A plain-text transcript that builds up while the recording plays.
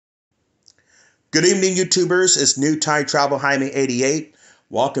Good evening, YouTubers. It's New Time Travel Jaime 88.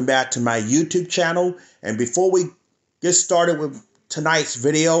 Welcome back to my YouTube channel. And before we get started with tonight's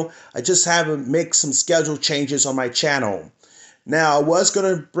video, I just have to make some schedule changes on my channel. Now, I was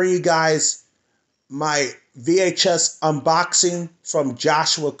going to bring you guys my VHS unboxing from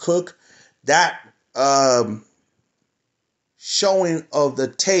Joshua Cook. That showing of the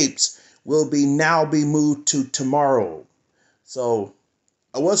tapes will now be moved to tomorrow. So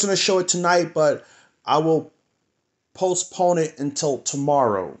I was going to show it tonight, but I will postpone it until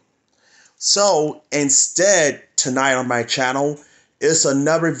tomorrow. So instead, tonight on my channel is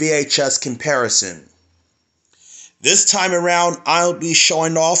another VHS comparison. This time around, I'll be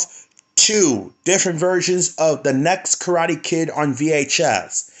showing off two different versions of The Next Karate Kid on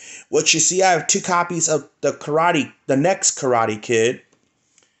VHS. What you see, I have two copies of The Next Karate Kid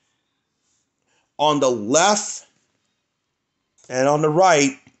on the left. And on the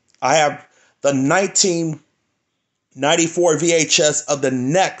right, I have the 1994 VHS of The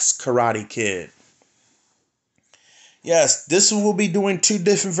Next Karate Kid. Yes, this will be doing two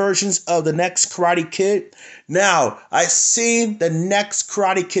different versions of The Next Karate Kid. Now, I seen The Next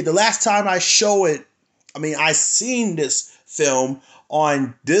Karate Kid. The last time I seen this film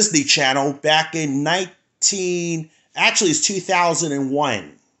on Disney Channel back in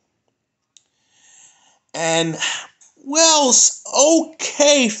 2001. And, well, it's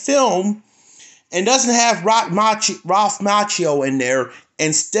okay film, and doesn't have Ralph Macchio in there.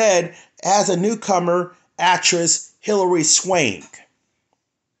 Instead, has a newcomer actress, Hilary Swank,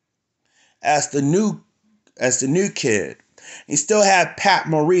 as the new kid. You still have Pat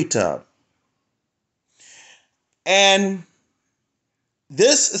Morita. And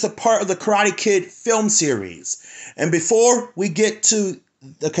this is a part of the Karate Kid film series. And before we get to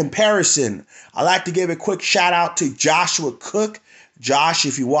the comparison, I'd like to give a quick shout out to Joshua Cook. Josh,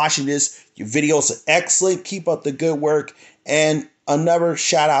 if you're watching this, your videos are excellent. Keep up the good work. And another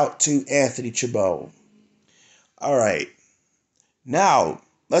shout out to Anthony Chabot. All right. Now,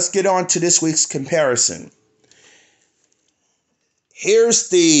 let's get on to this week's comparison. Here's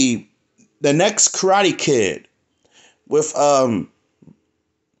the Next Karate Kid with Pat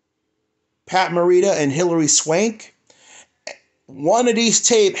Morita and Hilary Swank. One of these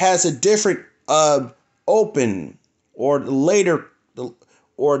tape has a different open or later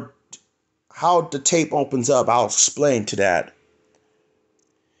or how the tape opens up. I'll explain to that.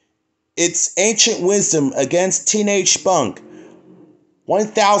 It's Ancient Wisdom Against Teenage Spunk.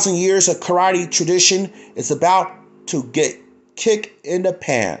 1,000 years of karate tradition is about to get kicked in the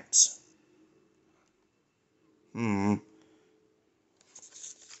pants.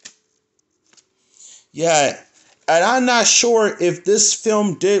 Yeah, and I'm not sure if this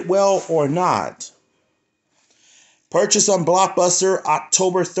film did well or not. Purchased on Blockbuster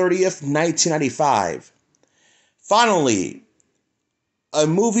October 30th, 1995. Finally, a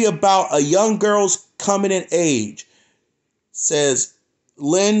movie about a young girl's coming in age, says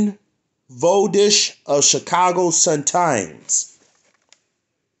Lynn Vodish of Chicago Sun-Times.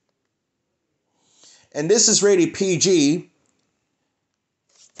 And this is rated PG.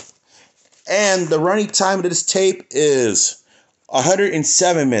 And the running time of this tape is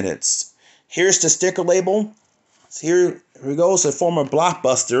 107 minutes. Here's the sticker label. Here we go. It's a former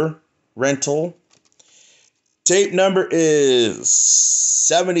Blockbuster rental. Tape number is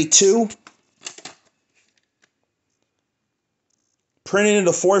 72. Printed in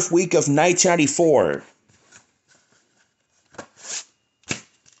the fourth week of 1994.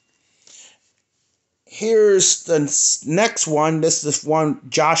 Here's the next one. This is the one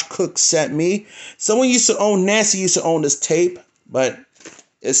Josh Cook sent me. Nancy used to own this tape, but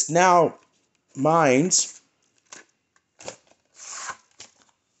it's now mine's.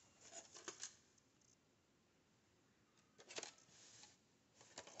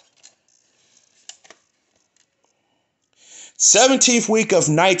 '17th week of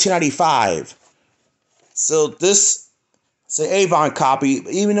 1995. So this is an Avon copy,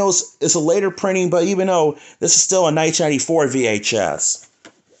 even though it's a later printing, but even though this is still a 1994 VHS.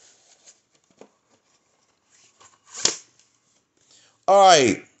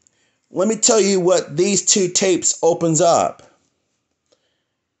 Alright, let me tell you what these two tapes opens up.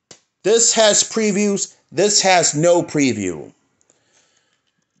 This has previews, this has no preview.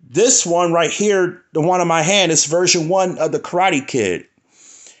 This one right here, the one in my hand, is version 1 of the Karate Kid.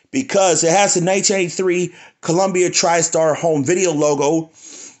 Because it has the 1983 Columbia TriStar home video logo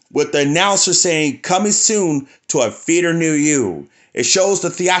with the announcer saying, "Coming soon to a theater near you." It shows the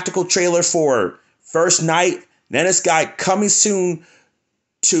theatrical trailer for First Night. Then it's got "Coming soon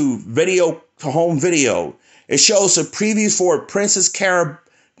to home video." It shows a preview for Princess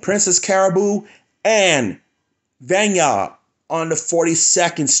Caraboo and Venya on the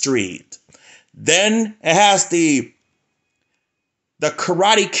 42nd Street. Then it has the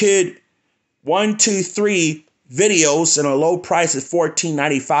Karate Kid 1, 2, 3 videos in a low price of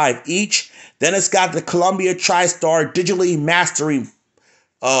 $14.95 each. Then it's got the Columbia TriStar digitally mastering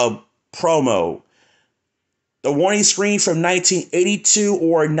promo. The warning screen from 1982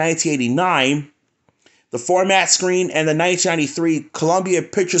 or 1989. The format screen and the 1993 Columbia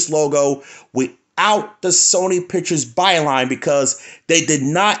Pictures logo without the Sony Pictures byline, because they did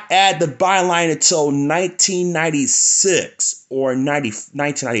not add the byline until 1996 or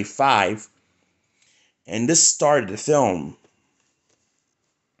 1995. And this started the film.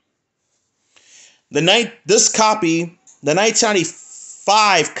 The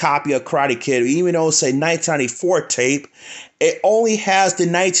 1995 copy of Karate Kid, even though it's a 1994 tape, it only has the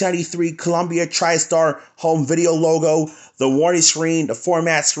 1993 Columbia TriStar home video logo, the warning screen, the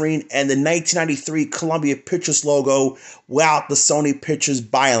format screen, and the 1993 Columbia Pictures logo without the Sony Pictures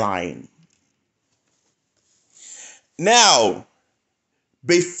byline. Now,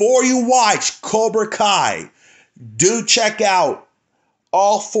 before you watch Cobra Kai, do check out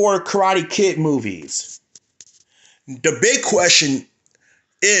all 4 Karate Kid movies. The big question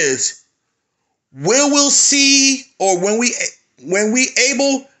is, we'll see, or when we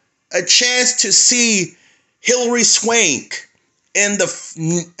able a chance to see Hilary Swank in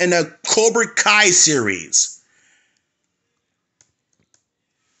the Cobra Kai series.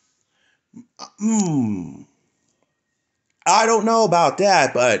 I don't know about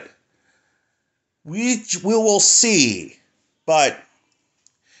that, but we will see. But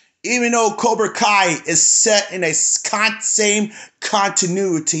even though Cobra Kai is set in a same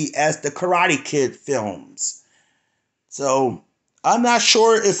continuity as the Karate Kid films, so I'm not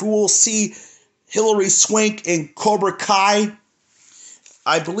sure if we will see Hilary Swank in Cobra Kai.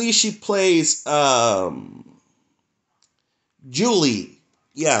 I believe she plays Julie.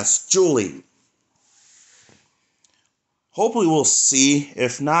 Yes, Julie. Hopefully we'll see.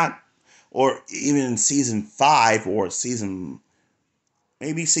 If not, or even in season 5 or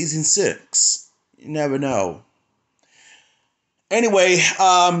maybe season 6. You never know. Anyway,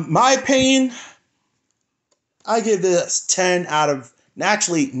 my opinion, I give this 9 out of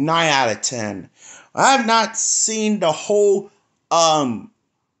 10. I have not seen the whole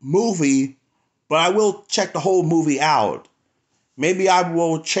movie, but I will check the whole movie out. Maybe I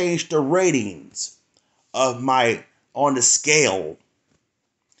will change the ratings of on the scale.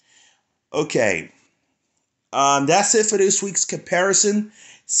 Okay. That's it for this week's comparison.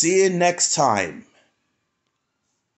 See you next time.